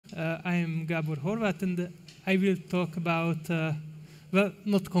I am Gábor Horváth, and I will talk about, well,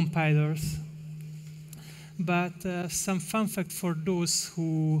 not compilers, but some fun fact for those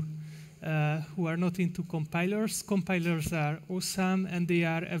who are not into compilers. Compilers are awesome, and they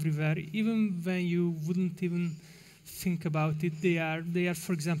are everywhere, even when you wouldn't even think about it. They are,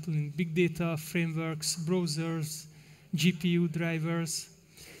 for example, in big data frameworks, browsers, GPU drivers,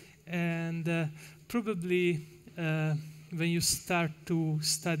 and probably when you start to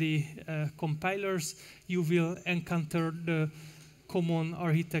study compilers, you will encounter the common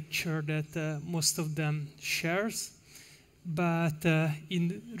architecture that most of them shares. But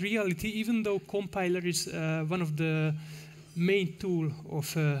in reality, even though compiler is one of the main tool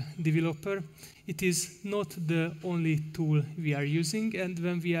of a developer, it is not the only tool we are using. And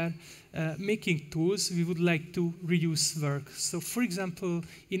when we are making tools, we would like to reduce work. So for example,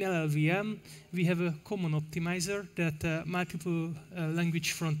 in LLVM, we have a common optimizer that multiple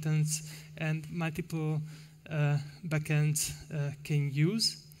language frontends and multiple backends can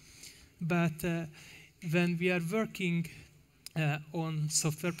use. But when we are working on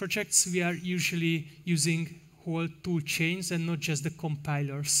software projects, we are usually using whole tool chains and not just the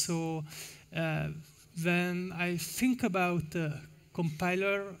compiler. So when I think about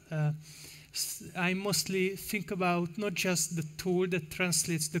compiler, I mostly think about not just the tool that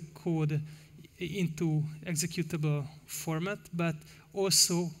translates the code into executable format, but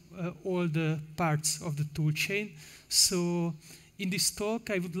also all the parts of the tool chain. So in this talk,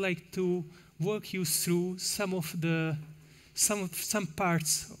 I would like to walk you through some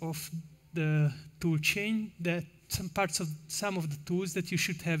parts of the tool chain, some of the tools that you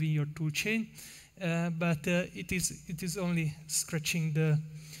should have in your tool chain, but it is only scratching the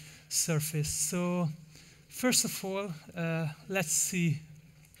surface. So first of all, let's see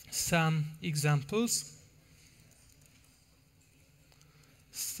some examples.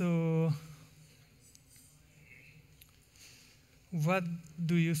 So what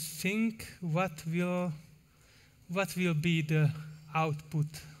do you think? What will be the output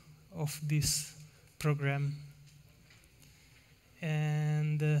of this program?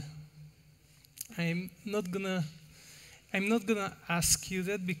 And I'm not gonna ask you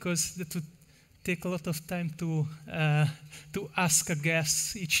that, because that would take a lot of time to ask a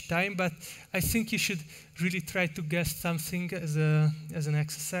guess each time. But I think you should really try to guess something as an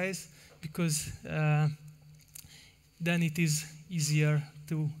exercise, because then it is easier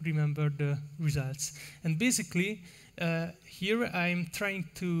to remember the results. And basically, here I'm trying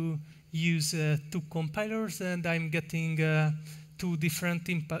to use two compilers, and I'm getting two different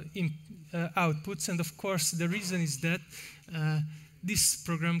outputs. And of course, the reason is that this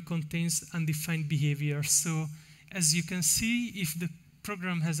program contains undefined behavior. So as you can see, if the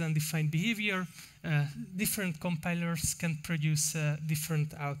program has undefined behavior, different compilers can produce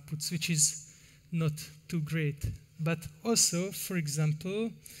different outputs, which is not too great. But also, for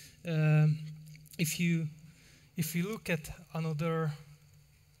example, if you look at another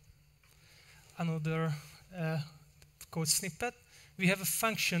code snippet, we have a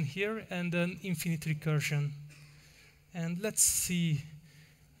function here and an infinite recursion. And let's see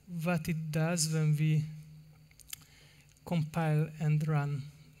what it does when we compile and run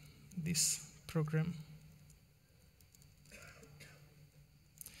this program.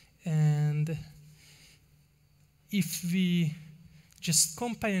 And if we just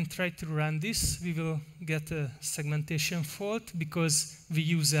compile and try to run this, we will get a segmentation fault because we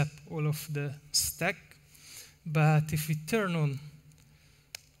use up all of the stack. But if we turn on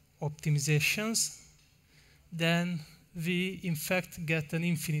optimizations, then we in fact get an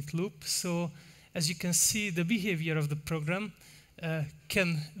infinite loop. So as you can see, the behavior of the program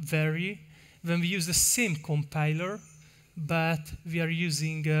can vary when we use the same compiler, but we are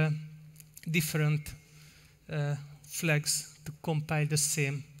using different flags to compile the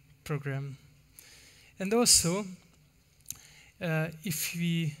same program. And also, if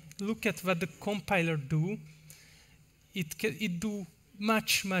we look at what the compiler do, it do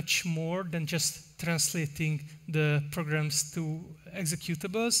much more than just translating the programs to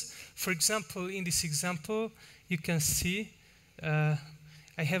executables. For example, in this example, you can see I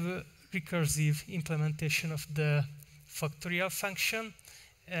have a recursive implementation of the factorial function.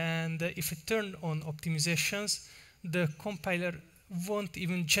 And if I turn on optimizations, the compiler won't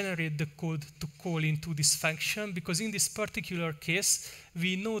even generate the code to call into this function, because in this particular case,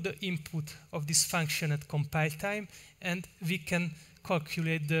 we know the input of this function at compile time, and we can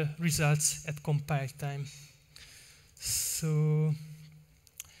calculate the results at compile time. So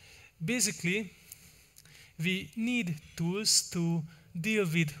basically, we need tools to deal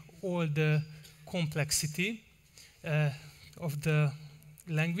with all the complexity of the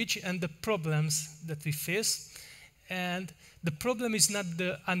language and the problems that we face. And the problem is not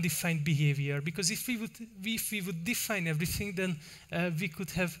the undefined behavior, because if we would define everything, then we could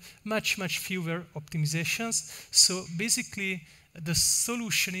have much fewer optimizations. So basically, the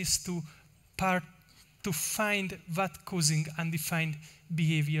solution is to find what causing undefined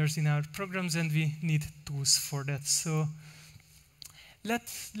behaviors in our programs, and we need tools for that. So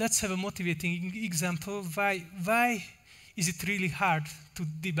let's have a motivating example. Why is it really hard to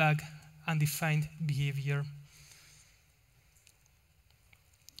debug undefined behavior?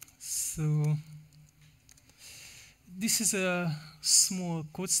 So this is a small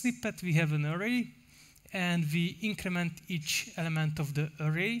code snippet. We have an array, and we increment each element of the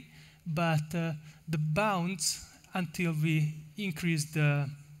array, but the bounds until we increase the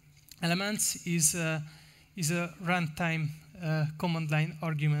elements is a runtime command line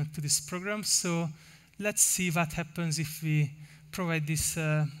argument to this program. So let's see what happens if we provide this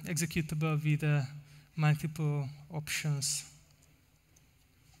executable with multiple options.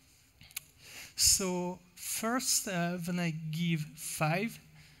 So first, when I give 5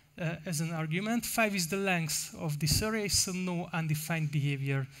 as an argument, 5 is the length of this array, so no undefined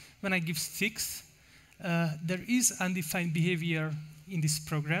behavior. When I give 6, there is undefined behavior in this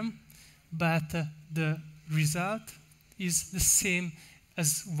program, but the result is the same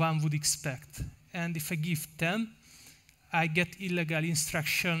as one would expect. And if I give 10, I get illegal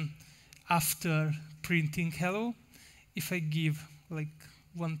instruction after printing hello. If I give like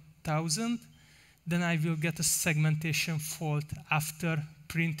 1000, then I will get a segmentation fault after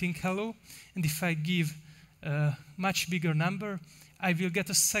printing hello. And if I give a much bigger number, I will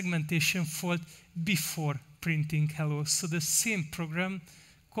get a segmentation fault before printing hello. So the same program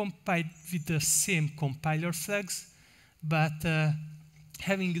compiled with the same compiler flags, but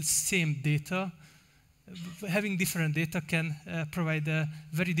having the same data, having different data can provide a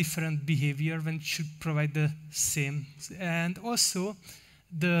very different behavior when it should provide the same. And also,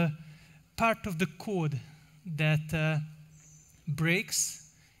 the part of the code that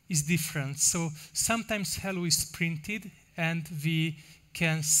breaks is different. So sometimes hello is printed, and we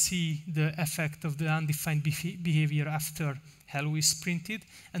can see the effect of the undefined behavior after hello is printed,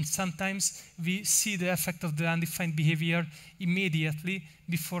 and sometimes we see the effect of the undefined behavior immediately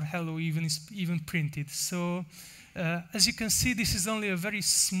before hello is even printed. So as you can see, this is only a very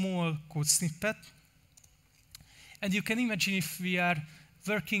small code snippet, and you can imagine if we are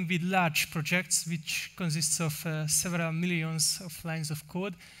working with large projects which consists of several millions of lines of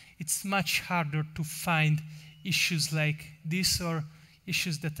code, it's much harder to find issues like this or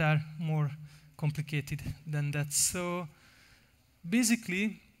issues that are more complicated than that. So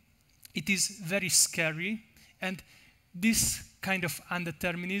basically, it is very scary, and this kind of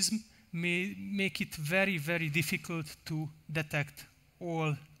undeterminism may make it very difficult to detect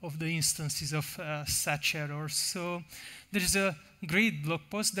all of the instances of such errors. So there is a great blog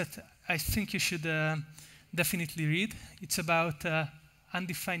post that I think you should definitely read. It's about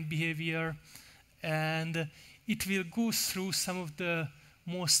undefined behavior, and it will go through some of the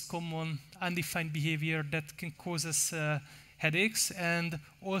most common undefined behavior that can cause us headaches, and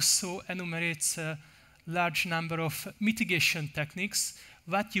also enumerates a large number of mitigation techniques,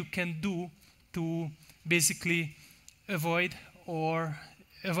 what you can do to basically avoid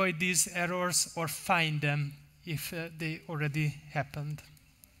these errors or find them if they already happened.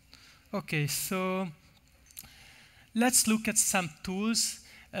 Okay, so let's look at some tools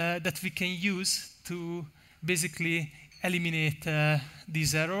that we can use to basically eliminate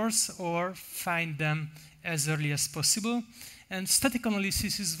these errors or find them as early as possible. And static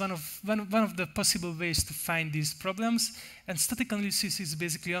analysis is one of the possible ways to find these problems. And static analysis is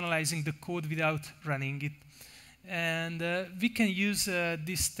basically analyzing the code without running it. And we can use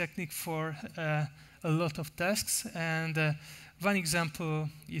this technique for a lot of tasks. And one example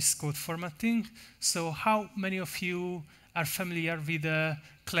is code formatting. So how many of you are familiar with the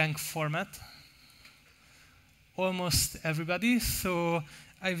Clang format? Almost everybody. So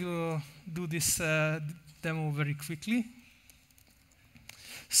I will do this demo very quickly.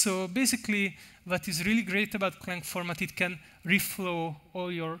 So basically, what is really great about Clang format, it can reflow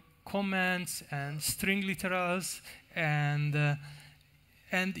all your comments and string literals, and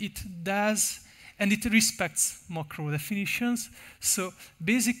it respects macro definitions. So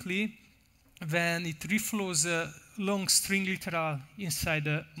basically, when it reflows a long string literal inside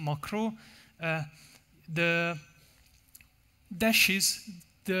a macro, the dashes,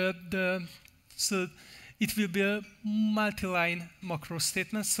 so it will be a multi-line macro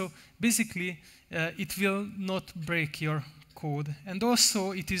statement. So basically, it will not break your code. And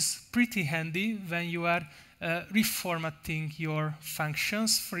also, it is pretty handy when you are reformatting your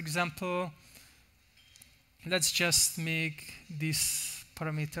functions. For example, let's just make this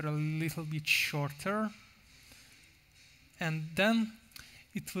parameter a little bit shorter. And then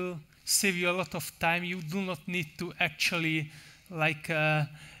it will save you a lot of time. You do not need to actually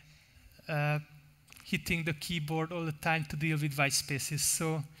hitting the keyboard all the time to deal with white spaces.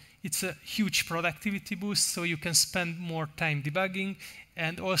 So it's a huge productivity boost, so you can spend more time debugging,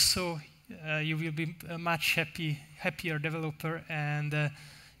 and also you will be a much happier developer, and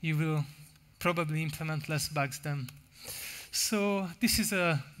you will probably implement less bugs then. So this is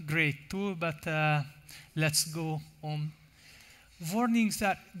a great tool, but let's go on. Warnings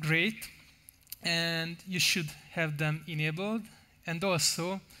are great, and you should have them enabled, and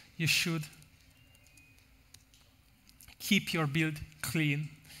also you should keep your build clean.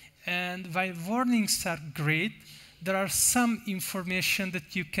 And while warnings are great, there are some information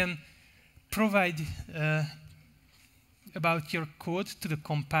that you can provide about your code to the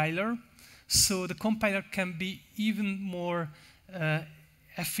compiler, so the compiler can be even more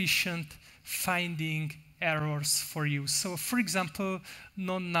efficient finding errors for you. So for example,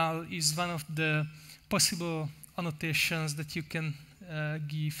 non-null is one of the possible annotations that you can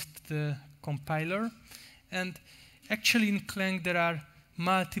give to the compiler. And actually in Clang there are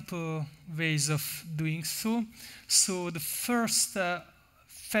multiple ways of doing so. So the first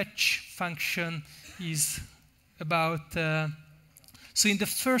fetch function is about, so in the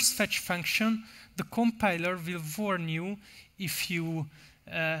first fetch function, the compiler will warn you if you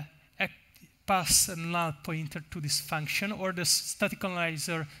pass a null pointer to this function, or the static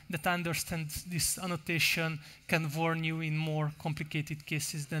analyzer that understands this annotation can warn you in more complicated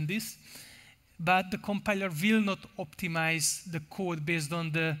cases than this. But the compiler will not optimize the code based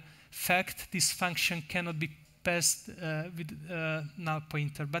on the fact this function cannot be passed with a null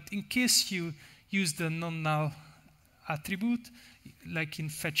pointer. But in case you use the non-null attribute, like in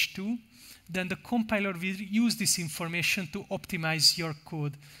fetch2, then the compiler will use this information to optimize your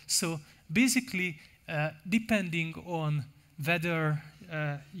code. So basically, depending on whether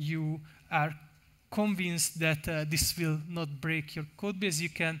you are convinced that this will not break your code base, you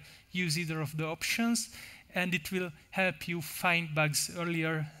can use either of the options, and it will help you find bugs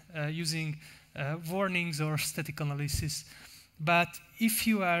earlier using warnings or static analysis. But if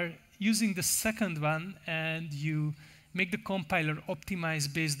you are using the second one and you make the compiler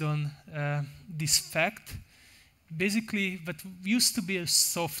optimize based on this fact, basically what used to be a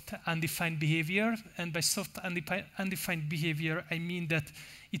soft undefined behavior, and by soft undefined behavior I mean that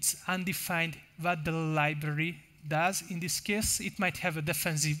it's undefined what the library does. In this case, it might have a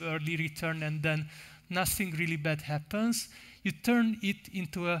defensive early return and then nothing really bad happens. You turn it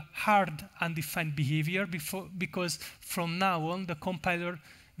into a hard undefined behavior because from now on the compiler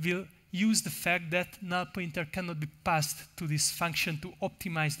will use the fact that null pointer cannot be passed to this function to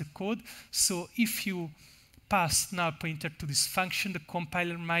optimize the code. So if you pass null pointer to this function, the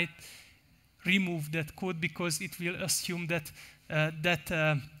compiler might remove that code because it will assume that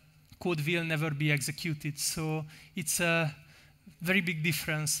code will never be executed. So it's a very big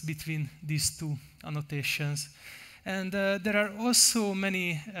difference between these two annotations. And there are also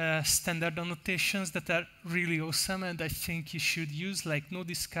many standard annotations that are really awesome, and I think you should use, like no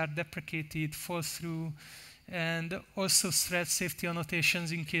discard, deprecated, fall through, and also thread safety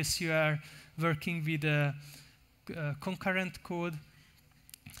annotations in case you are working with concurrent code.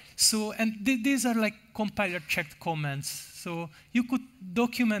 So, and these are like compiler checked comments. So you could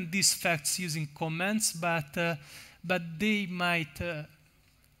document these facts using comments, but they might,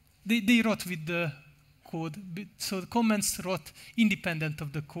 they wrote with the code. So the comments wrote independent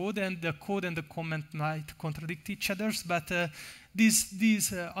of the code and the comment might contradict each other. But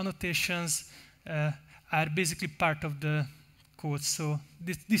these annotations are basically part of the code. So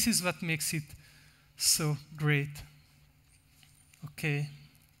this is what makes it so great. Okay.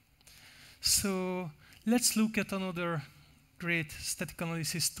 So let's look at another great static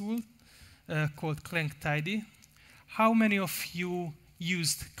analysis tool called Clang Tidy. How many of you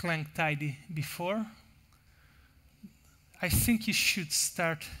used Clang Tidy before? I think you should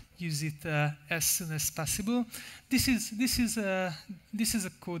start use it as soon as possible. This is a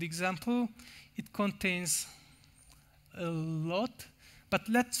code example. It contains a lot, but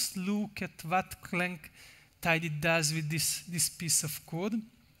let's look at what Clang Tidy does with this piece of code.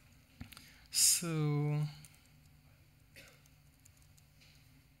 So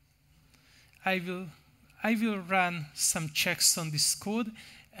I will run some checks on this code,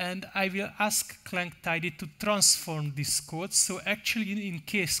 and I will ask Clang Tidy to transform this code. So actually, in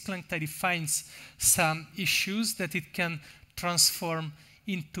case Clang Tidy finds some issues, that it can transform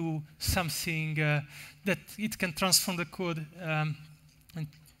into something that it can transform the code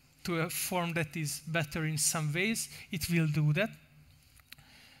to a form that is better in some ways, it will do that.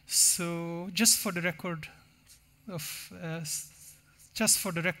 So just for the record of just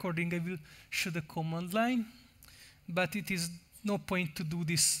for the recording, I will show the command line, but it is no point to do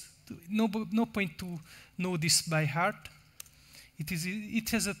this. No point to know this by heart. It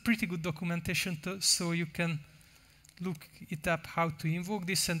has a pretty good documentation, so you can look it up how to invoke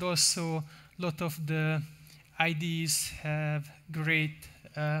this, and also a lot of the IDEs have great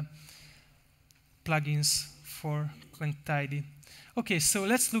plugins for ClankTidy. Okay, so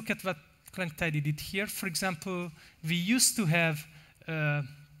let's look at what ClankTidy did here. For example, we used to have a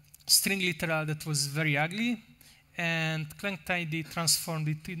string literal that was very ugly, and ClankTidy transformed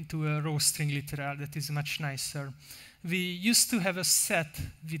it into a raw string literal that is much nicer. We used to have a set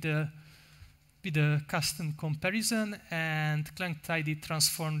with a custom comparison, and ClankTidy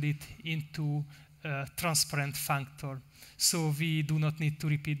transformed it into a transparent functor. So we do not need to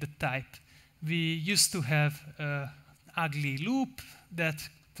repeat the type. We used to have an ugly loop that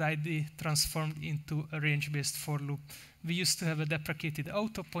Tidy transformed into a range-based for loop. We used to have a deprecated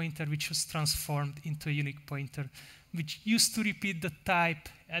auto pointer, which was transformed into a unique pointer, which used to repeat the type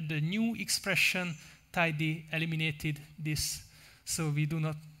at the new expression. Tidy eliminated this, so we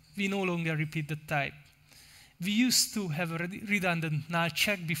no longer repeat the type. We used to have a redundant null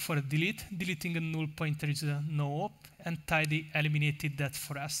check before a delete. Deleting a null pointer is a no-op, and Tidy eliminated that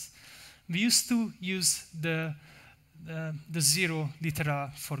for us. We used to use the zero literal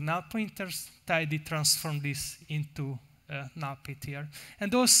for null pointers. Tidy transformed this into null ptr.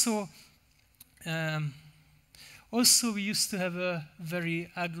 And also we used to have a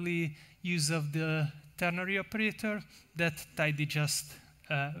very ugly use of the ternary operator that Tidy just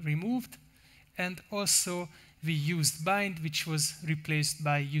removed. And also we used bind, which was replaced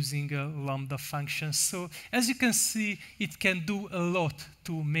by using a lambda function. So as you can see, it can do a lot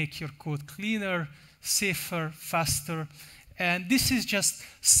to make your code cleaner, safer, faster. And this is just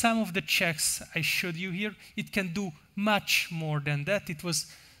some of the checks I showed you here. It can do much more than that. It was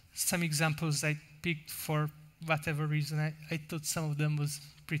some examples I picked for whatever reason. I thought some of them was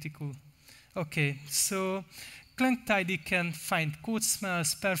pretty cool. Okay, so ClankTidy can find code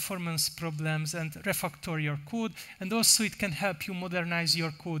smells, performance problems, and refactor your code. And also it can help you modernize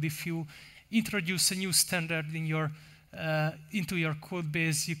your code. If you introduce a new standard in into your code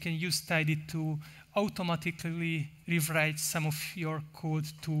base, you can use Tidy to automatically rewrite some of your code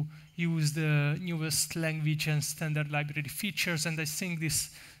to use the newest language and standard library features. And I think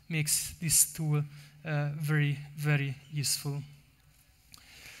this makes this tool very, very useful.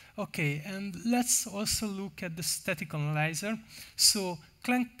 Okay, and let's also look at the static analyzer. So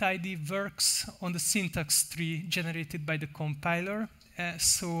ClankTidy works on the syntax tree generated by the compiler.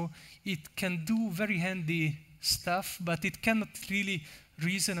 So it can do very handy stuff, but it cannot really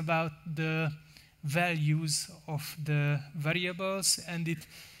reason about the values of the variables, and it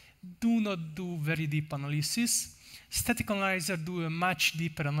do not do very deep analysis. Static analyzer do a much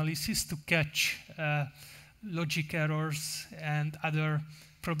deeper analysis to catch logic errors and other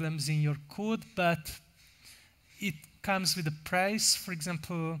problems in your code, but it comes with a price. For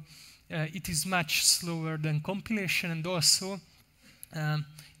example, it is much slower than compilation, and also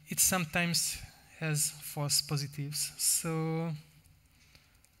it sometimes has false positives. So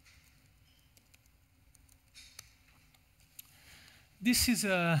this is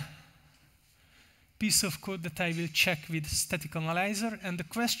a piece of code that I will check with static analyzer, and the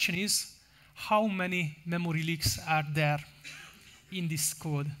question is, how many memory leaks are there in this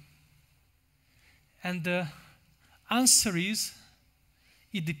code? And the answer is,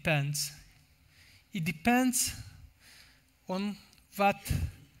 it depends. It depends on what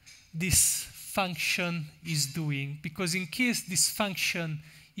this function is doing, because in case this function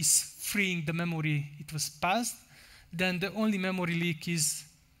is freeing the memory it was passed, then the only memory leak is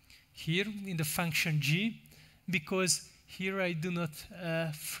here in the function g, because here I do not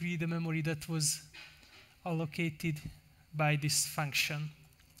free the memory that was allocated by this function.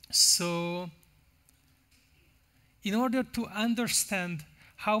 So in order to understand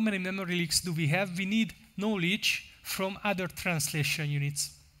how many memory leaks do we have, we need knowledge from other translation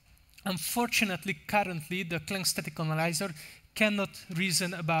units. Unfortunately, currently, the Clank static analyzer cannot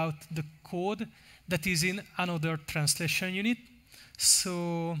reason about the code that is in another translation unit.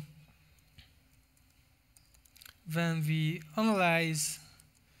 So when we analyze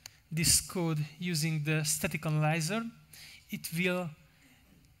this code using the static analyzer, it will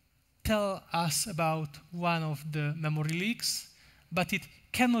tell us about one of the memory leaks, but it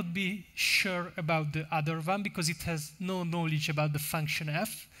cannot be sure about the other one because it has no knowledge about the function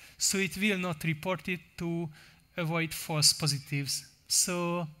f. so it will not report it to avoid false positives.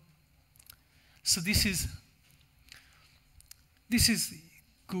 So this is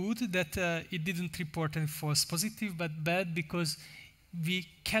good that it didn't report any false positive, but bad because we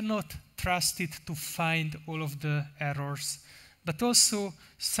cannot trust it to find all of the errors. But also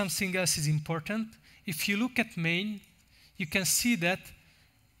something else is important. If you look at main, you can see that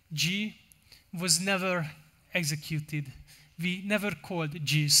G was never executed. We never called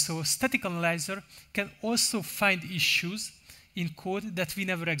G. So static analyzer can also find issues in code that we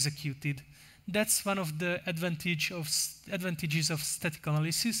never executed. That's one of the advantages of static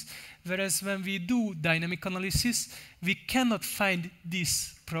analysis, whereas when we do dynamic analysis, we cannot find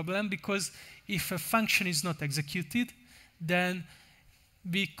this problem because if a function is not executed, then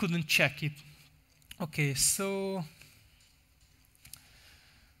we couldn't check it. Okay, so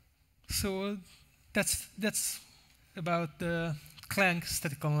that's about the Clang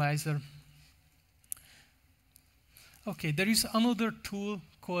static analyzer. Okay, there is another tool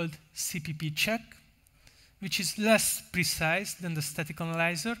called CPP check, which is less precise than the static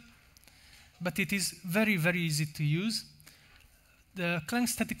analyzer, but it is very, very easy to use. The Clang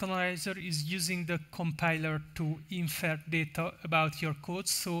static analyzer is using the compiler to infer data about your code,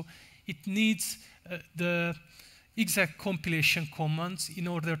 so it needs the exact compilation commands in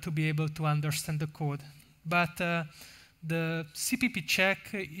order to be able to understand the code. But the CPP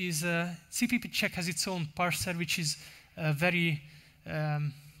check has its own parser, which is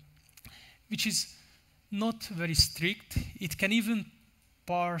which is not very strict. It can even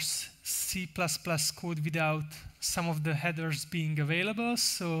parse C++ code without some of the headers being available,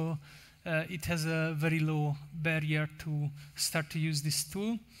 so it has a very low barrier to start to use this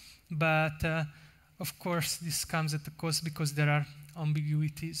tool. But of course, this comes at a cost because there are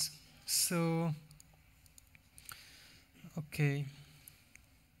ambiguities. So, okay.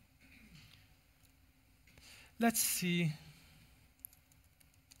 Let's see.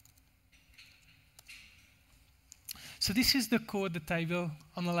 So this is the code that I will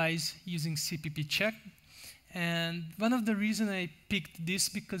analyze using CPP check. And one of the reasons I picked this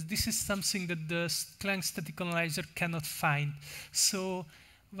because this is something that the Clang static analyzer cannot find. So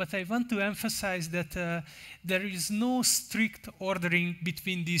what I want to emphasize that there is no strict ordering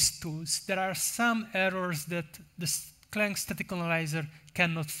between these tools. There are some errors that the Clang static analyzer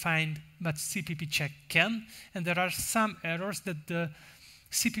cannot find, but CPP check can. And there are some errors that the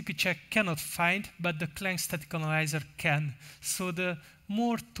CPP check cannot find, but the Clang static analyzer can. So the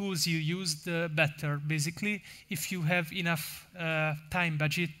more tools you use, the better, basically, if you have enough time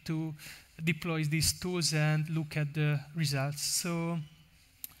budget to deploy these tools and look at the results. So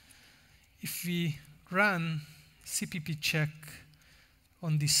if we run CPP check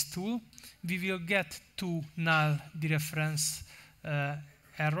on this tool, we will get two null dereference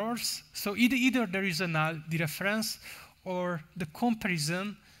errors. So either there is a null dereference or the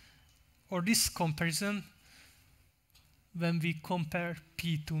comparison, or this comparison, when we compare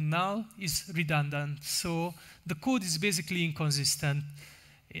P to null, is redundant. So the code is basically inconsistent.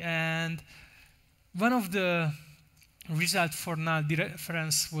 And one of the results for null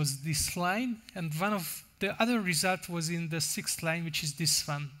dereference was this line, and one of the other result was in the 6th line, which is this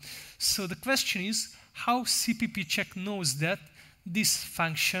one. So the question is, how CPP check knows that this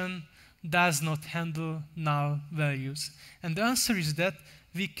function does not handle null values? And the answer is that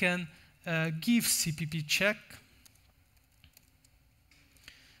we can give CPP check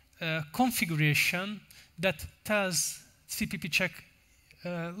a configuration that tells CPP check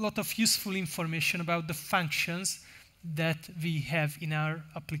a lot of useful information about the functions that we have in our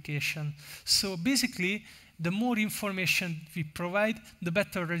application. So basically, the more information we provide, the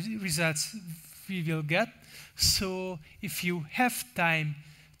better results we will get. So if you have time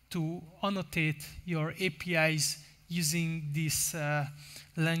to annotate your APIs using this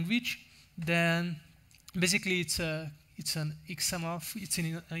language, then basically it's in an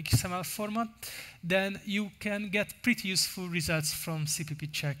XML format, then you can get pretty useful results from CPP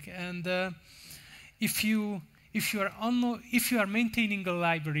check. And if you are maintaining a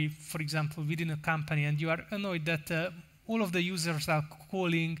library, for example, within a company, and you are annoyed that all of the users are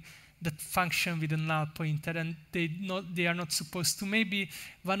calling that function with a null pointer, and they are not supposed to. Maybe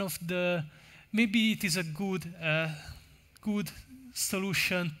it is a good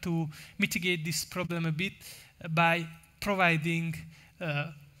solution to mitigate this problem a bit by providing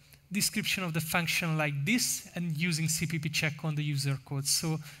a description of the function like this and using CPP check on the user code,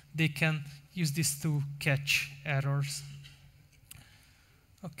 so they can use this to catch errors.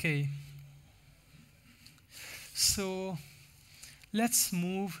 Okay. So let's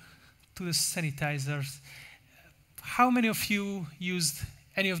move to the sanitizers. How many of you used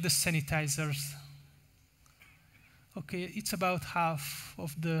any of the sanitizers. Okay, it's about half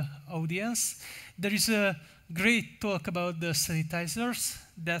of the audience. There is a great talk about the sanitizers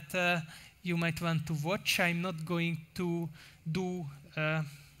that you might want to watch. I'm not going to do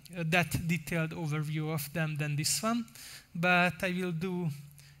that detailed overview of them than this one, but I will do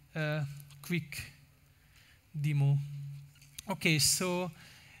a quick demo. Okay, so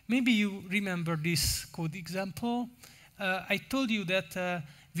maybe you remember this code example. I told you that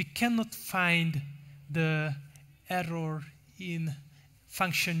we cannot find the error in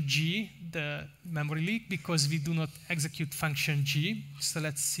function G, the memory leak, because we do not execute function G. So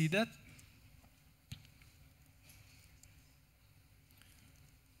let's see that.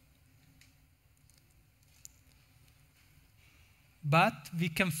 But we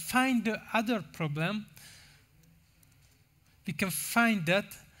can find the other problem. We can find that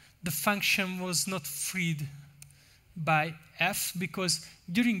the function was not freed by F, because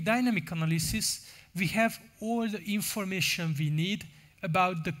during dynamic analysis, we have all the information we need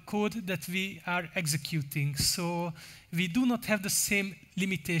about the code that we are executing. So we do not have the same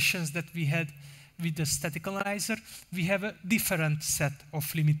limitations that we had with the static analyzer. We have a different set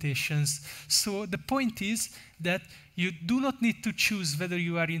of limitations. So the point is that you do not need to choose whether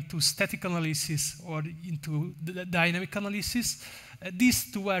you are into static analysis or into the dynamic analysis.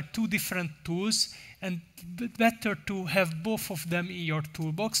 These two are two different tools, and better to have both of them in your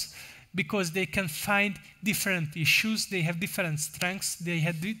toolbox, because they can find different issues, they have different strengths, they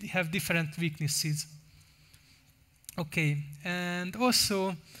have different weaknesses. Okay, and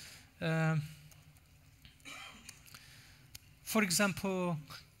also, for example,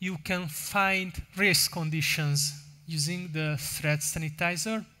 you can find race conditions using the thread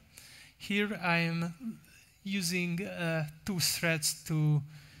sanitizer. Here I am using 2 threads to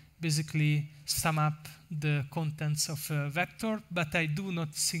basically sum up the contents of a vector, but I do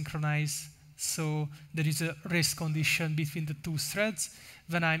not synchronize, so there is a race condition between the 2 threads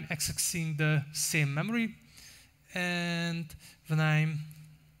when I'm accessing the same memory, and when I'm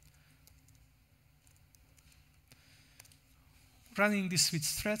running this with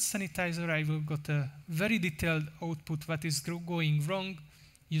thread sanitizer, I will get a very detailed output what is going wrong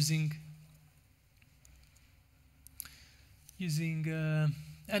using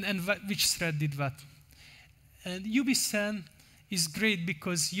and which thread did what. And UBSAN is great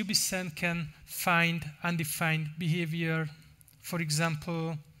because UBSAN can find undefined behavior. For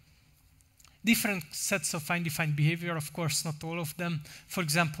example, different sets of undefined behavior, of course not all of them. For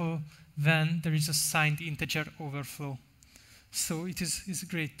example, when there is a signed integer overflow. So it is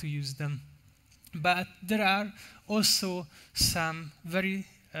great to use them. But there are also some very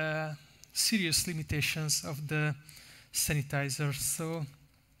serious limitations of the sanitizer. So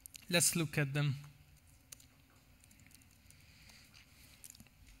let's look at them.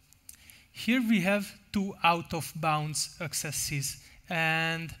 Here we have 2 out-of-bounds accesses.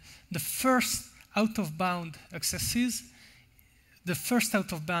 And the first out-of-bound access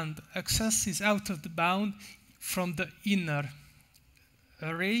is out of the bound from the inner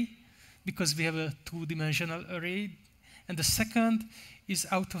array, because we have a 2-dimensional array. And the second is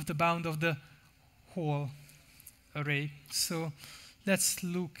out of the bound of the whole array. So let's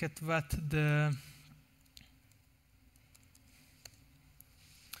look at what the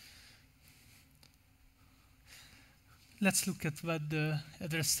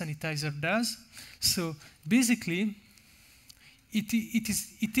address sanitizer does. So basically, it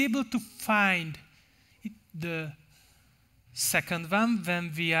is able to find the second one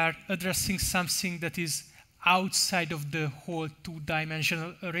when we are addressing something that is outside of the whole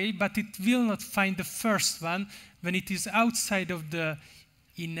 2-dimensional array, but it will not find the first one when it is outside of the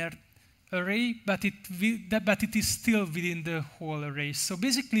inner array, but it is still within the whole array. So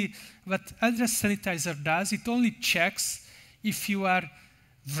basically, what address sanitizer does, it only checks if you are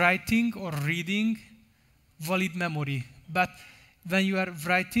writing or reading valid memory. But when you are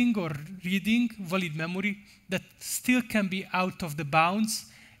writing or reading valid memory, that still can be out of the bounds,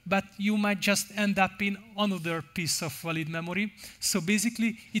 but you might just end up in another piece of valid memory. So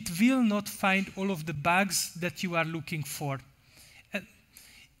basically, it will not find all of the bugs that you are looking for. And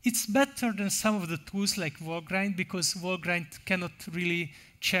it's better than some of the tools like whirlwind, because whirlwind cannot really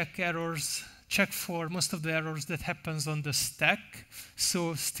check for most of the errors that happens on the stack.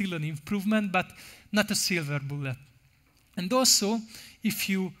 So still an improvement, but not a silver bullet. And also, if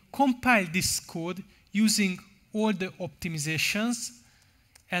you compile this code using all the optimizations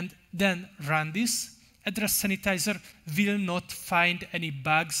and then run this, address sanitizer will not find any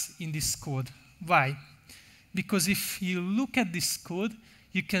bugs in this code. Why? Because if you look at this code,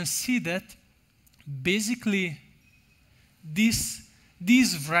 you can see that basically this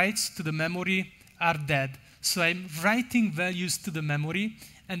these writes to the memory are dead. So I'm writing values to the memory,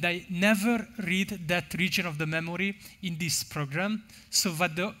 and I never read that region of the memory in this program. So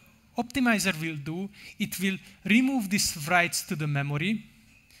what the optimizer will do, it will remove these writes to the memory.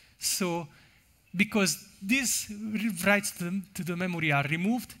 So because these writes to the memory are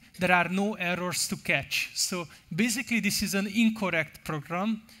removed, there are no errors to catch. So basically this is an incorrect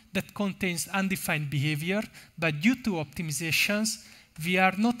program that contains undefined behavior, but due to optimizations, we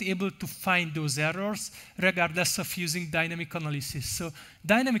are not able to find those errors regardless of using dynamic analysis. So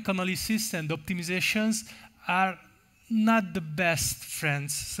dynamic analysis and optimizations are not the best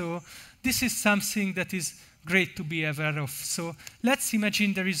friends. So this is something that is great to be aware of. So let's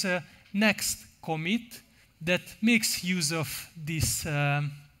imagine there is a next commit that makes use of this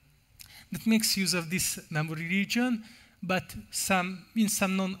memory region, but in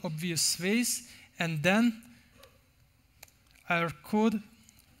some non-obvious ways, and then our code,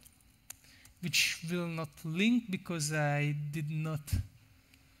 which will not link because I did not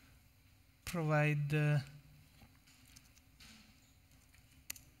provide the,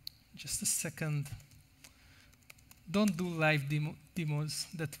 just a second. Don't do live demos,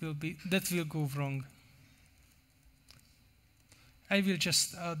 that will go wrong. I will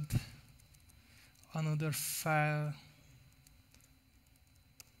just add another file.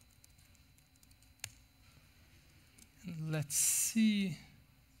 Let's see.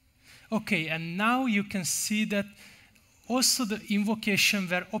 Okay, and now you can see that also the invocation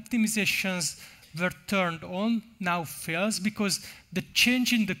where optimizations were turned on now fails because the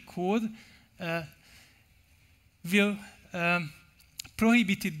change in the code will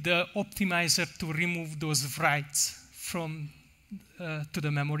prohibit the optimizer to remove those writes from to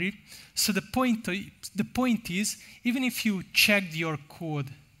the memory. So the point is, even if you checked your code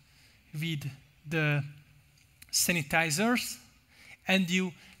with the sanitizers and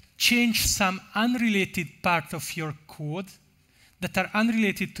you change some unrelated part of your code that are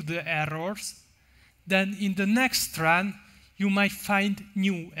unrelated to the errors, then in the next run you might find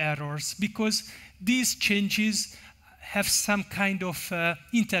new errors because these changes have some kind of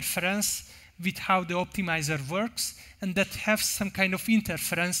interference with how the optimizer works, and that have some kind of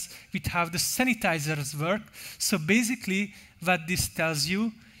interference with how the sanitizers work. So basically what this tells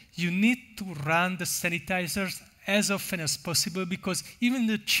you, you need to run the sanitizers as often as possible because even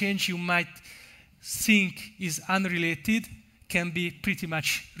the change you might think is unrelated can be pretty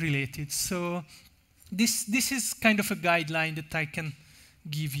much related. So this is kind of a guideline that I can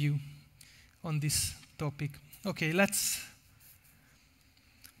give you on this topic. Okay, let's...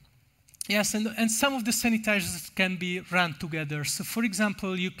 Yes, and some of the sanitizers can be run together. So for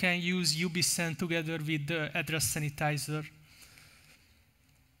example, you can use ubsen together with the address sanitizer.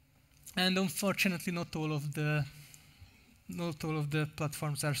 And unfortunately, not all of the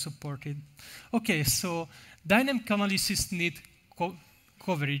platforms are supported. Okay, so dynamic analysis need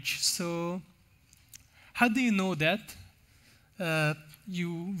coverage. So how do you know that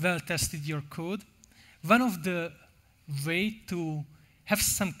you well tested your code? One of the way to have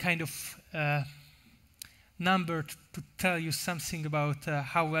some kind of number to tell you something about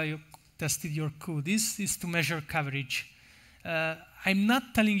how well you tested your code is to measure coverage. I'm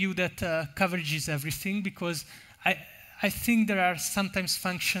not telling you that coverage is everything because I think there are sometimes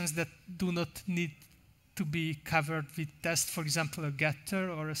functions that do not need to be covered with tests, for example, a getter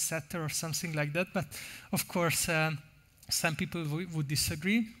or a setter or something like that. But of course, some people would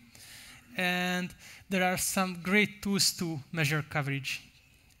disagree. And there are some great tools to measure coverage.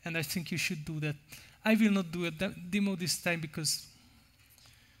 And I think you should do that. I will not do a demo this time because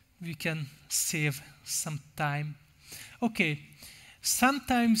we can save some time. Okay,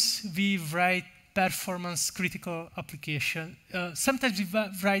 sometimes we write performance critical application. Sometimes we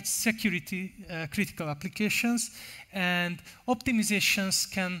write security critical applications, and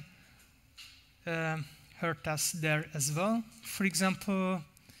optimizations can hurt us there as well. For example,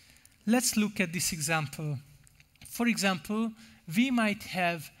 let's look at this example. For example, we might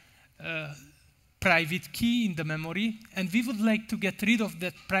have a private key in the memory, and we would like to get rid of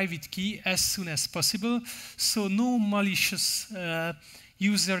that private key as soon as possible, so no malicious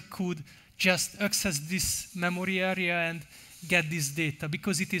user could just access this memory area and get this data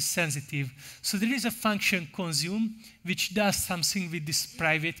because it is sensitive. So there is a function consume which does something with this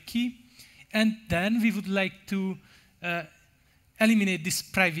private key, and then we would like to eliminate this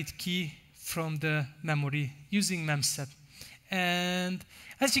private key from the memory using memset. And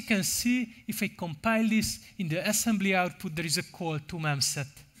as you can see, if I compile this in the assembly output, there is a call to memset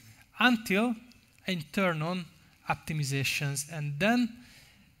until I turn on optimizations, and then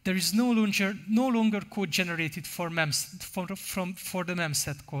there is no longer code generated for the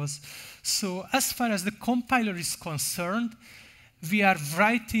memset calls. So as far as the compiler is concerned, we are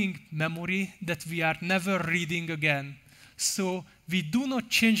writing memory that we are never reading again. So we do not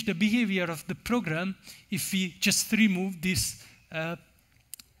change the behavior of the program if we just remove this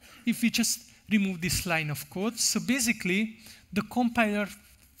line of code. So basically, the compiler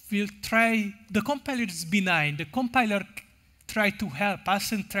is benign. The compiler try to help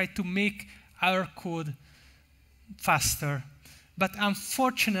us and try to make our code faster. But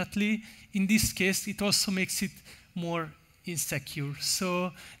unfortunately, in this case, it also makes it more insecure.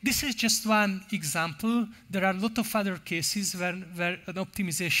 So this is just one example. There are a lot of other cases where an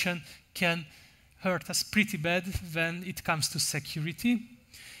optimization can hurt us pretty bad when it comes to security.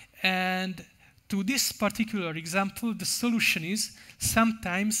 And to this particular example, the solution is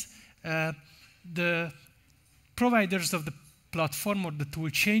sometimes the providers of the platform or the tool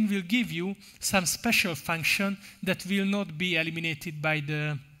chain will give you some special function that will not be eliminated by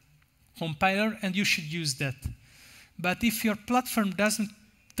the compiler, and you should use that. But if your platform does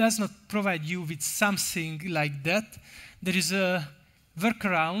not provide you with something like that, there is a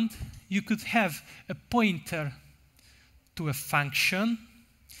workaround. You could have a pointer to a function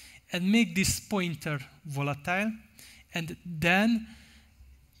and make this pointer volatile, and then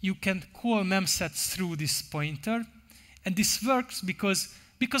you can call memsets through this pointer. And this works because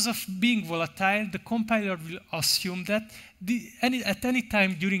of being volatile, the compiler will assume that at any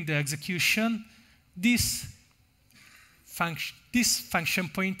time during the execution, this function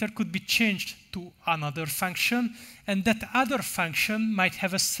pointer could be changed to another function, and that other function might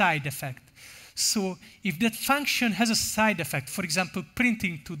have a side effect. So if that function has a side effect, for example,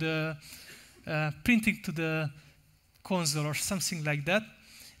 printing to the console or something like that,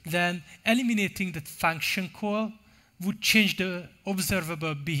 then eliminating that function call would change the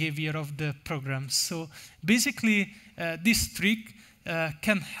observable behavior of the program. So basically, this trick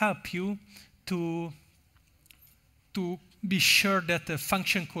can help you to be sure that the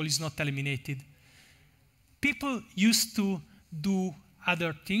function call is not eliminated. People used to do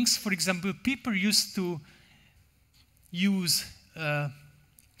other things. For example, people used to use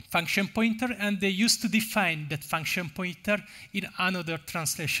function pointer, and they used to define that function pointer in another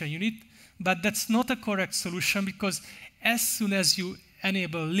translation unit. But that's not a correct solution, because as soon as you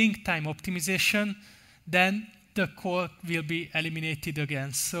enable link time optimization, then the call will be eliminated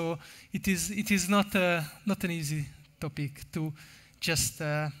again. So it is not an easy topic to just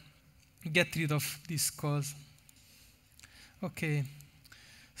get rid of these calls. Okay,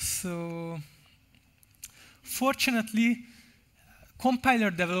 so fortunately,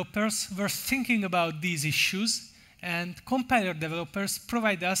 compiler developers were thinking about these issues, and compiler developers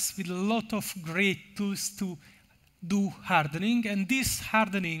provide us with a lot of great tools to do hardening, and these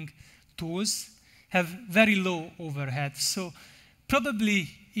hardening tools have very low overhead. So probably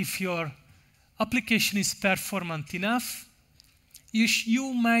if your application is performant enough,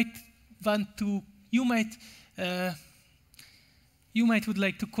 you might would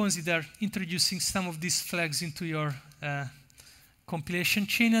like to consider introducing some of these flags into your compilation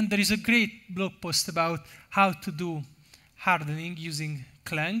chain. And there is a great blog post about how to do hardening using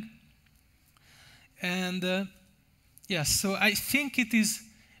Clang. And yeah, so I think it is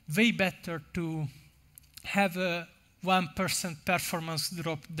way better to have a 1% performance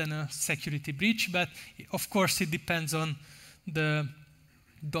drop than a security breach, but of course it depends on the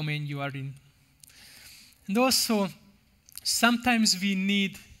domain you are in. And also, sometimes we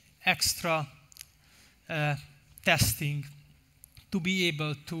need extra testing to be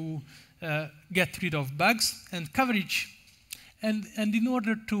able to get rid of bugs and coverage, and in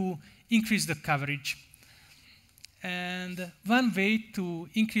order to increase the coverage. And one way to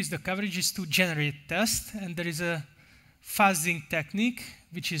increase the coverage is to generate tests, and there is a fuzzing technique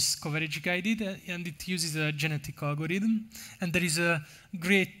which is coverage guided, and it uses a genetic algorithm. And there is a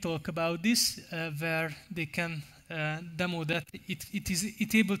great talk about this where they can demo that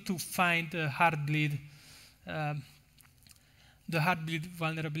it's able to find the heartbleed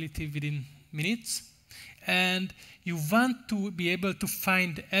vulnerability within minutes. And you want to be able to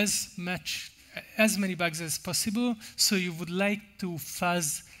find as many bugs as possible, so you would like to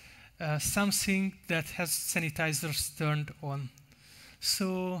fuzz something that has sanitizers turned on.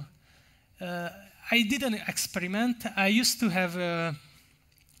 So I did an experiment. I used to have an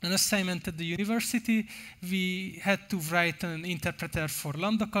assignment at the university. We had to write an interpreter for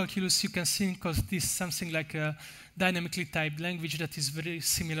lambda calculus. You can think of this something like a dynamically typed language that is very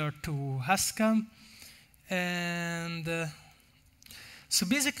similar to Haskell. And so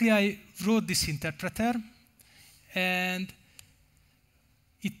basically I wrote this interpreter, and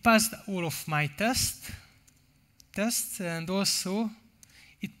it passed all of my tests, and also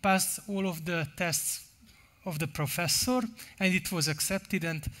it passed all of the tests of the professor, and it was accepted,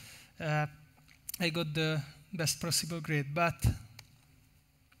 and I got the best possible grade. But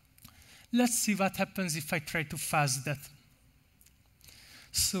let's see what happens if I try to fuzz that.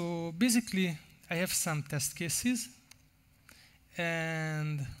 So basically, I have some test cases,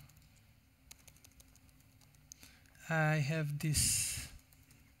 and I have this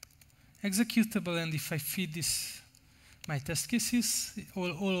executable, and if I feed this my test cases,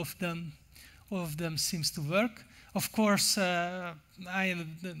 all of them seems to work. Of course,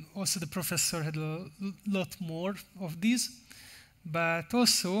 also the professor had a lot more of these, but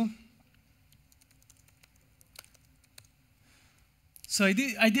also, so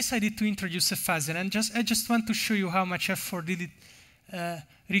I decided to introduce a fuzzer, and I just want to show you how much effort did it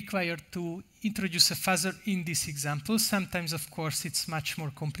require to introduce a fuzzer in this example. Sometimes, of course, it's much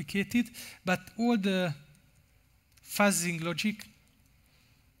more complicated, but all the fuzzing logic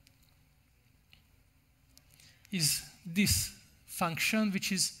is this function,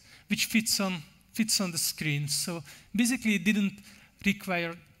 which fits on the screen. So basically, it didn't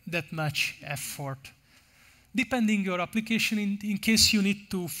require that much effort. Depending your application, in case you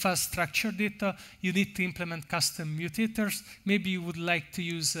need to fuzz structured data, you need to implement custom mutators. Maybe you would like to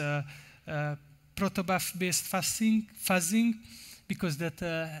use protobuf-based fuzzing because that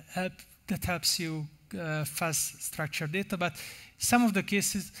helps you fuzz structured data. But some of the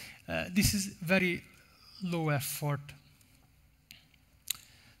cases, this is very low effort.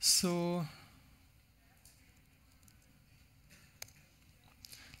 So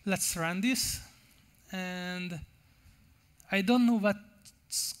let's run this. And I don't know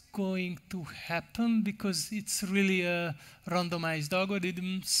what's going to happen because it's really a randomized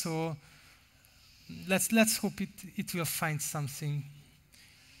algorithm. So let's hope it will find something.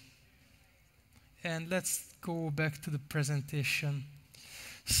 And let's go back to the presentation.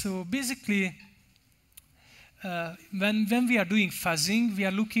 So basically, when we are doing fuzzing, we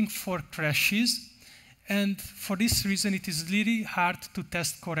are looking for crashes. And for this reason, it is really hard to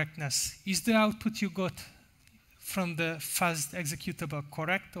test correctness. Is the output you got from the fuzzed executable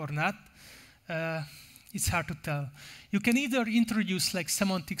correct or not? It's hard to tell. You can either introduce like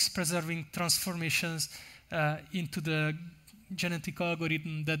semantics preserving transformations into the genetic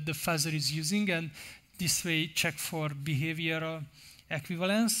algorithm that the fuzzer is using, and this way check for behavioral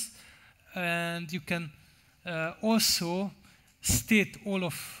equivalence. And you can also state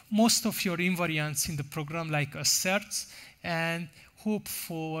most of your invariants in the program like asserts, and hope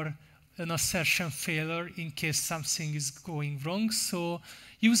for an assertion failure in case something is going wrong. So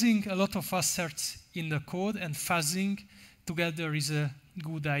using a lot of asserts in the code and fuzzing together is a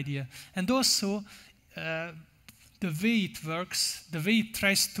good idea. And also the way it works, the way it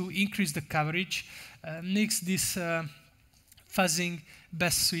tries to increase the coverage makes this fuzzing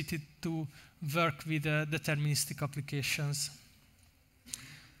best suited to work with deterministic applications.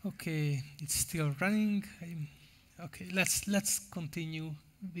 Okay, it's still running. Okay, let's continue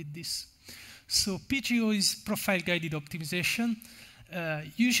with this. So PGO is profile-guided optimization.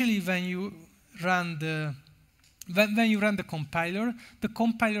 Usually, when you run the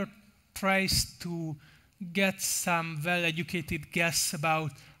compiler tries to get some well-educated guess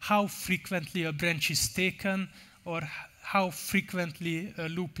about how frequently a branch is taken or how frequently a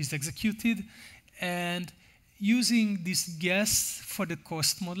loop is executed, and using this guess for the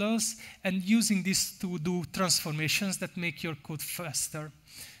cost models and using this to do transformations that make your code faster.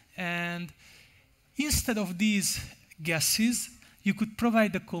 And instead of these guesses, you could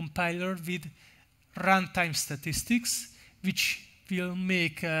provide the compiler with runtime statistics, which will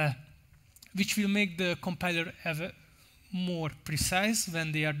make the compiler ever more precise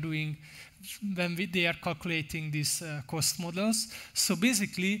when they are they are calculating these cost models. So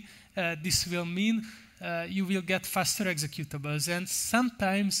basically, this will mean you will get faster executables, and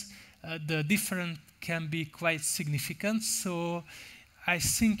sometimes the difference can be quite significant. So I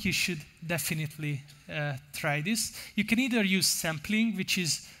think you should definitely try this. You can either use sampling, which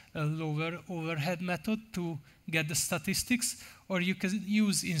is a lower overhead method to get the statistics, or you can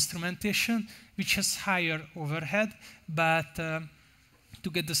use instrumentation, which has higher overhead, but to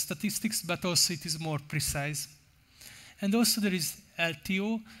get the statistics, but also it is more precise. And also there is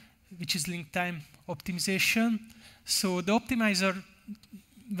LTO, which is link time optimization. So the optimizer,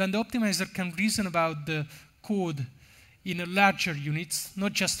 when the optimizer can reason about the code in a larger units,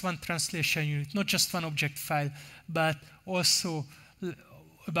 not just one translation unit, not just one object file, but also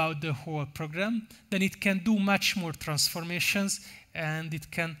about the whole program, then it can do much more transformations, and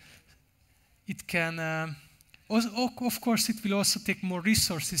it can Of course, it will also take more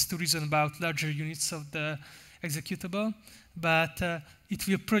resources to reason about larger units of the executable, but it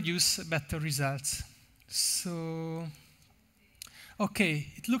will produce better results. So, okay,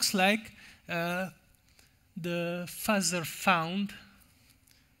 it looks like the fuzzer found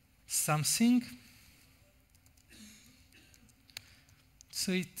something.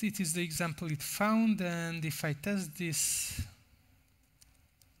 So it is the example it found, and if I test this,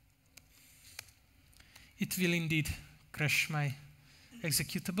 it will indeed crash my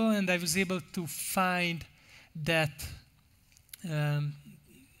executable, and I was able to find that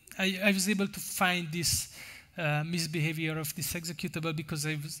I was able to find this misbehavior of this executable because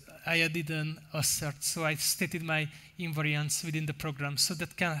I added an assert, so I stated my invariants within the program, so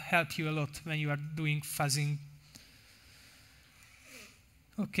that can help you a lot when you are doing fuzzing.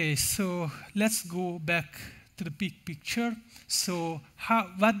 Okay, so let's go back to the big picture. So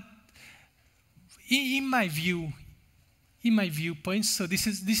in my viewpoint, so this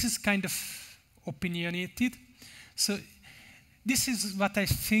is kind of opinionated. So this is what I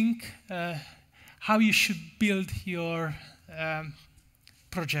think how you should build your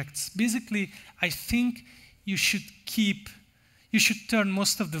projects. Basically, I think you should turn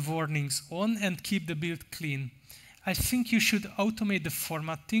most of the warnings on and keep the build clean. I think you should automate the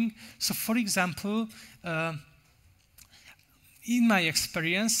formatting. So for example, in my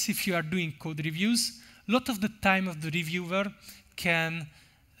experience, if you are doing code reviews, a lot of the time of the reviewer can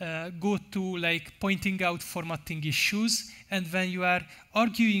go to like pointing out formatting issues, and when you are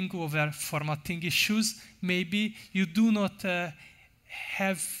arguing over formatting issues, maybe you do not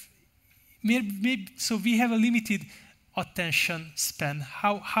have, so we have a limited attention span.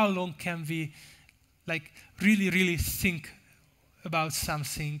 How long can we like really think about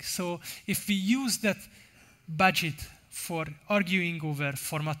something? So if we use that budget for arguing over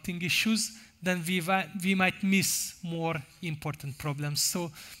formatting issues, then we might miss more important problems.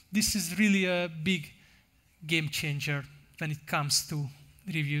 So this is really a big game changer when it comes to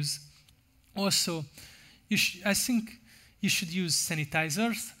reviews. Also, I think you should use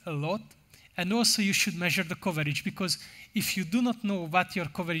sanitizers a lot, and also you should measure the coverage, because if you do not know what your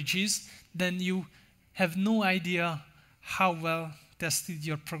coverage is, then you have no idea how well tested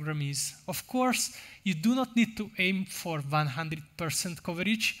your program is. Of course, you do not need to aim for 100%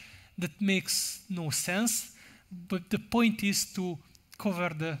 coverage. That makes no sense, but the point is to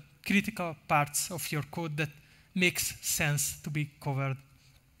cover the critical parts of your code that makes sense to be covered.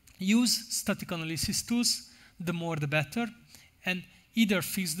 Use static analysis tools, the more the better, and either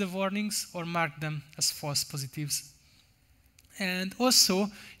fix the warnings or mark them as false positives. And also,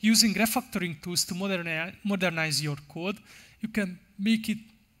 using refactoring tools to modernize your code, you can make it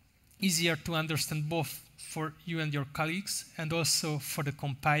easier to understand both for you and your colleagues, and also for the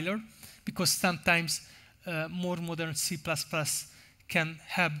compiler, because sometimes more modern C++ can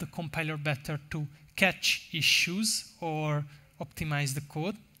help the compiler better to catch issues or optimize the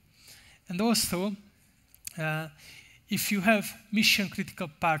code. And also, if you have mission-critical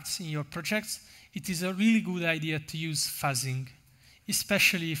parts in your projects, it is a really good idea to use fuzzing,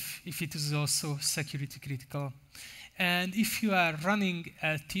 especially if it is also security-critical. And if you are running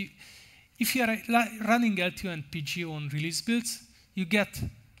LT, if you are running LTO and PGO on release builds, you get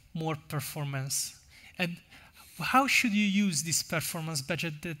more performance. And how should you use this performance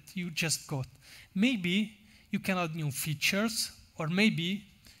budget that you just got? Maybe you can add new features, or maybe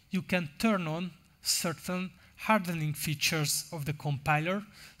you can turn on certain hardening features of the compiler.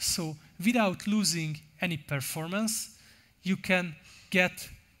 So without losing any performance, you can get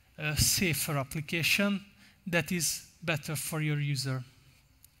a safer application that is better for your user.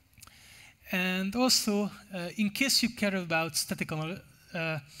 And also, in case you care about static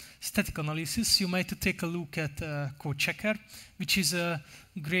analysis, you might take a look at Code Checker, which is a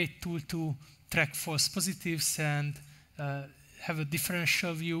great tool to track false positives and have a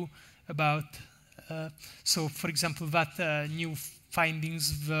differential view about, so for example, what new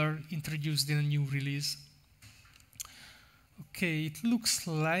findings were introduced in a new release. Okay, it looks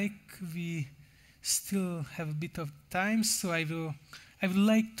like we still have a bit of time, so I would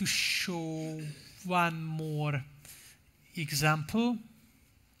like to show one more example,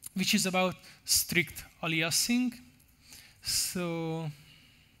 which is about strict aliasing. So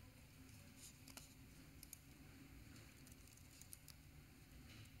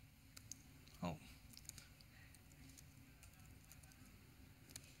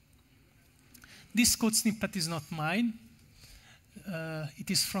this code snippet is not mine.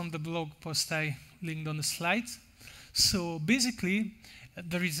 It is from the blog post I linked on the slides. So basically,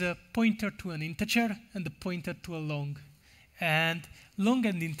 there is a pointer to an integer and a pointer to a long. And long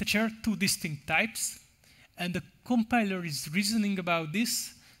and integer, two distinct types. And the compiler is reasoning about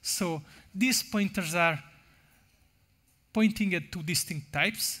this. So these pointers are pointing at two distinct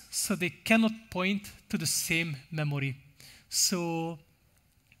types, so they cannot point to the same memory. So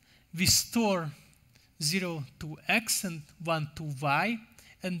we store 0 to x and 1 to y,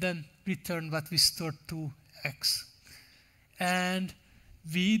 and then return what we stored to x. And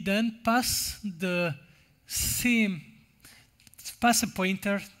we then pass a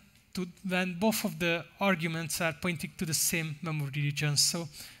pointer to when both of the arguments are pointing to the same memory region. So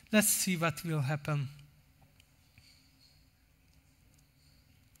let's see what will happen.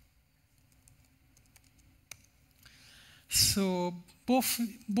 So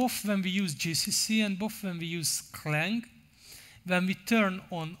both when we use GCC and both when we use Clang, when we turn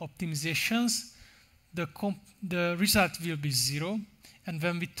on optimizations, the result will be 0, and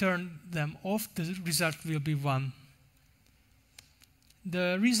when we turn them off, the result will be 1.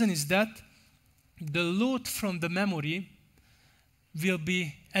 The reason is that the load from the memory will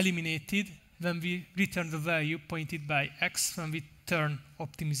be eliminated when we return the value pointed by x when we turn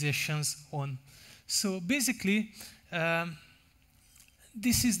optimizations on. So basically,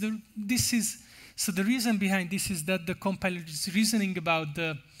 so the reason behind this is that the compiler is reasoning about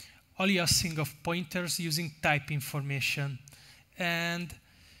the aliasing of pointers using type information. And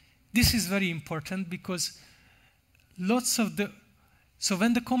this is very important because so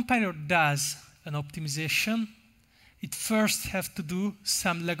when the compiler does an optimization, it first has to do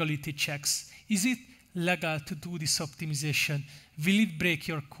some legality checks. Is it legal to do this optimization? Will it break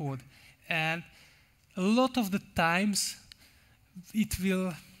your code? And a lot of the times,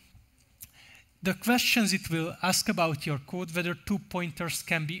 the questions it will ask about your code, whether two pointers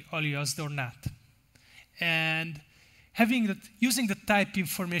can be aliased or not. And using the type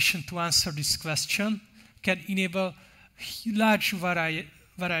information to answer this question can enable large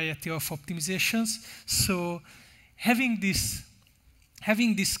variety of optimizations. So having this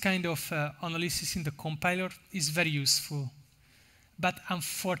kind of analysis in the compiler is very useful. But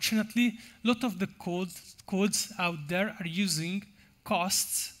unfortunately, a lot of the codes out there are using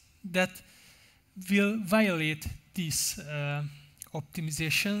costs that will violate these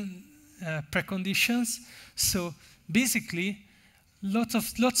optimization preconditions. So basically, lots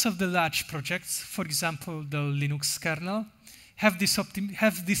of the large projects, for example, the Linux kernel, have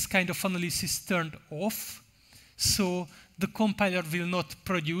this kind of analysis turned off, so the compiler will not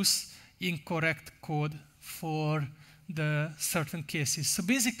produce incorrect code for the certain cases. So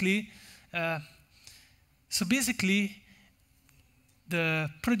basically, the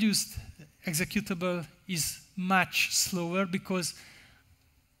produced executable is much slower because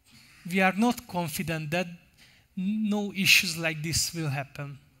we are not confident that no issues like this will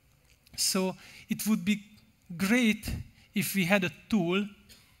happen. So it would be great if we had a tool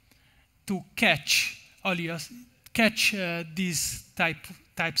to catch these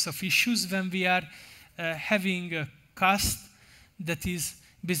types of issues when we are having a cast that is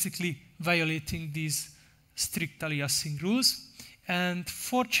basically violating these strict aliasing rules. And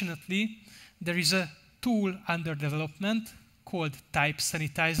fortunately, there is a tool under development called Type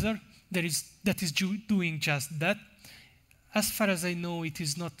Sanitizer that is doing just that. As far as I know, it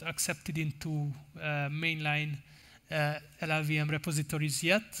is not accepted into mainline LLVM repositories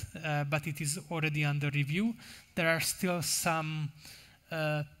yet, but it is already under review. There are still some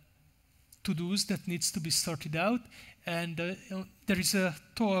to-dos that needs to be sorted out. And there is a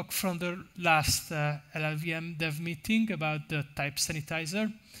talk from the last LLVM dev meeting about the Type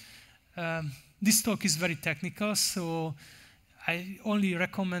Sanitizer. This talk is very technical, so I only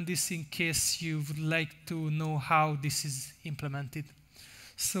recommend this in case you would like to know how this is implemented.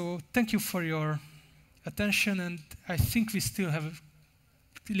 So thank you for your attention, and I think we still have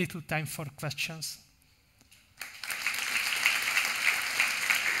a little time for questions.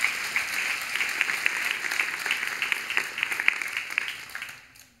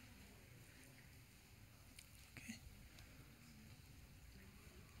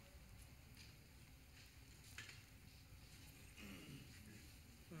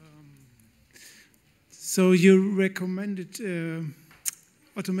 So you recommended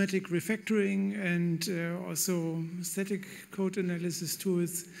automatic refactoring and also static code analysis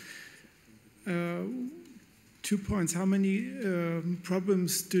tools. 2 points. How many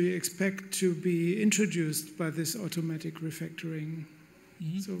problems do you expect to be introduced by this automatic refactoring?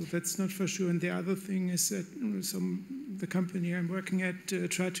 Mm-hmm. So that's not for sure. And the other thing is that the company I'm working at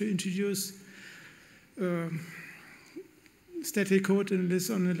tried to introduce static code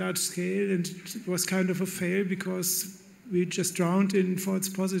analysis on a large scale, and it was kind of a fail because we just drowned in false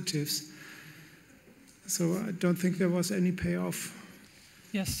positives. So I don't think there was any payoff.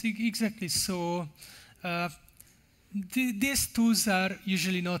 Yes, exactly. So These tools are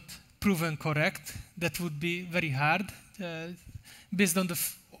usually not proven correct. That would be very hard, based on the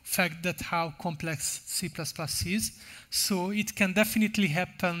fact that how complex C++ is. So it can definitely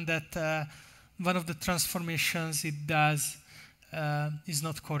happen that one of the transformations it does is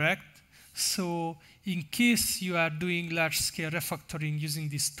not correct. So in case you are doing large-scale refactoring using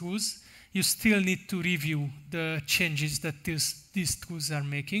these tools, you still need to review the changes that these tools are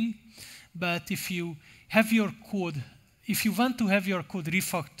making. But if you have your code, if you want to have your code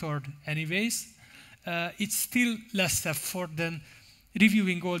refactored anyways, it's still less effort than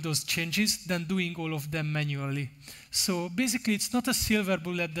reviewing all those changes than doing all of them manually. So basically, it's not a silver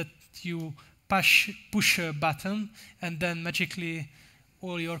bullet that you push a button and then magically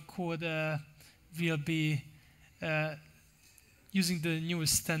all your code will be using the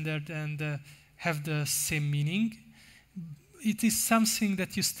newest standard and have the same meaning. It is something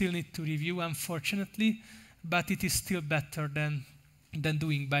that you still need to review, unfortunately, but it is still better than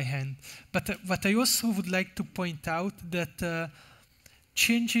doing by hand. But what I also would like to point out that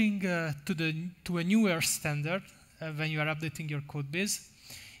changing to a newer standard when you are updating your code base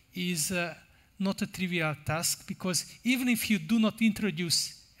is not a trivial task, because even if you do not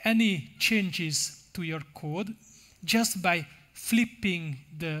introduce any changes to your code, just by flipping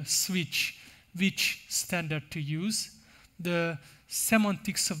the switch which standard to use, the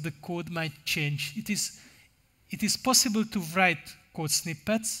semantics of the code might change. It is possible to write code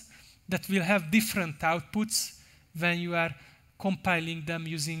snippets that will have different outputs when you are compiling them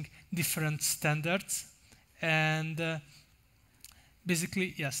using different standards. And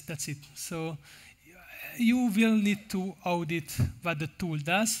basically, yes, that's it. So you will need to audit what the tool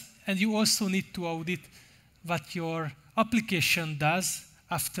does, and you also need to audit what your application does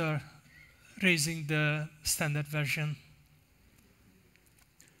after raising the standard version.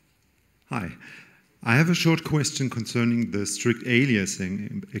 Hi. I have a short question concerning the strict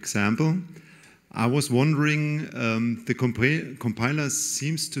aliasing example. I was wondering, the compiler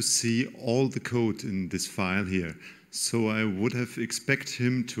seems to see all the code in this file here. So I would have expected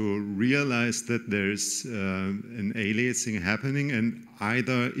him to realize that there's an aliasing happening and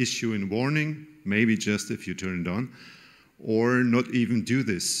either issue a warning, maybe just if you turn it on, or not even do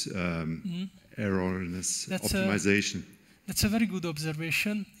this errorless optimization. That's a very good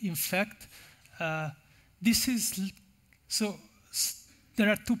observation. In fact, there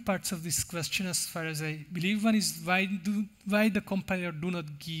are two parts of this question as far as I believe. One is why the compiler do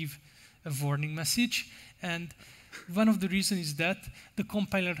not give a warning message, and one of the reasons is that the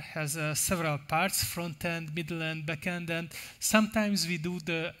compiler has several parts, front end, middle end, back end, and sometimes we do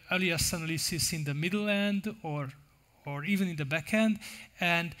the alias analysis in the middle end or even in the back end,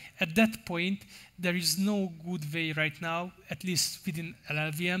 and at that point there is no good way right now, at least within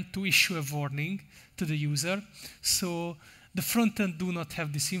LLVM, to issue a warning to the user. So the front end do not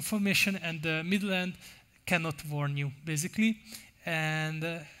have this information, and the middle end cannot warn you, basically. And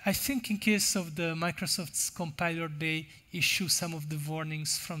I think in case of the Microsoft's compiler, they issue some of the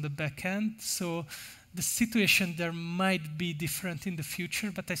warnings from the back end. So the situation there might be different in the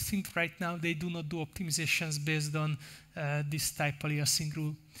future, but I think right now they do not do optimizations based on this type aliasing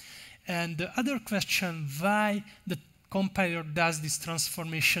rule. And the other question, why the compiler does this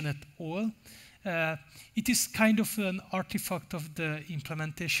transformation at all, it is kind of an artifact of the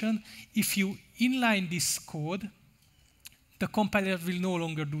implementation. If you inline this code, the compiler will no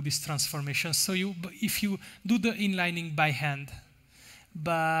longer do this transformation. So if you do the inlining by hand,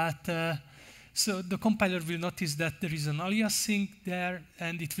 but so the compiler will notice that there is an aliasing there,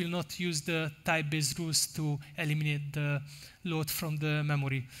 and it will not use the type-based rules to eliminate the load from the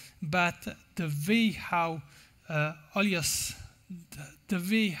memory. But the way how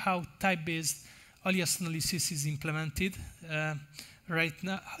type-based alias analysis is implemented right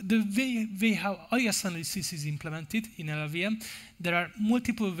now, the way how alias analysis is implemented in LLVM, there are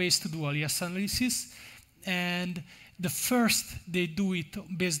multiple ways to do alias analysis, and the first, they do it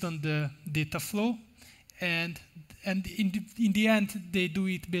based on the data flow, and in the end, they do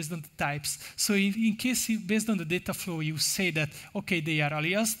it based on the types. So in case based on the data flow, you say that, okay, they are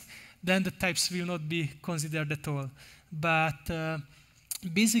aliased, then the types will not be considered at all. But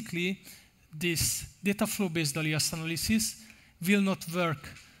basically, this data flow-based alias analysis will not work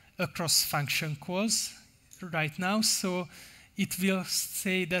across function calls right now. So it will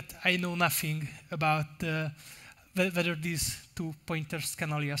say that I know nothing about whether these two pointers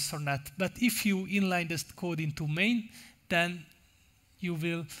can alias or not. But if you inline this code into main, then you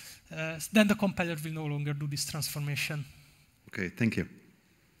will, then the compiler will no longer do this transformation. Okay, thank you.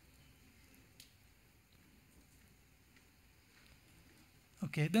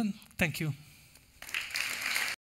 Okay, then thank you.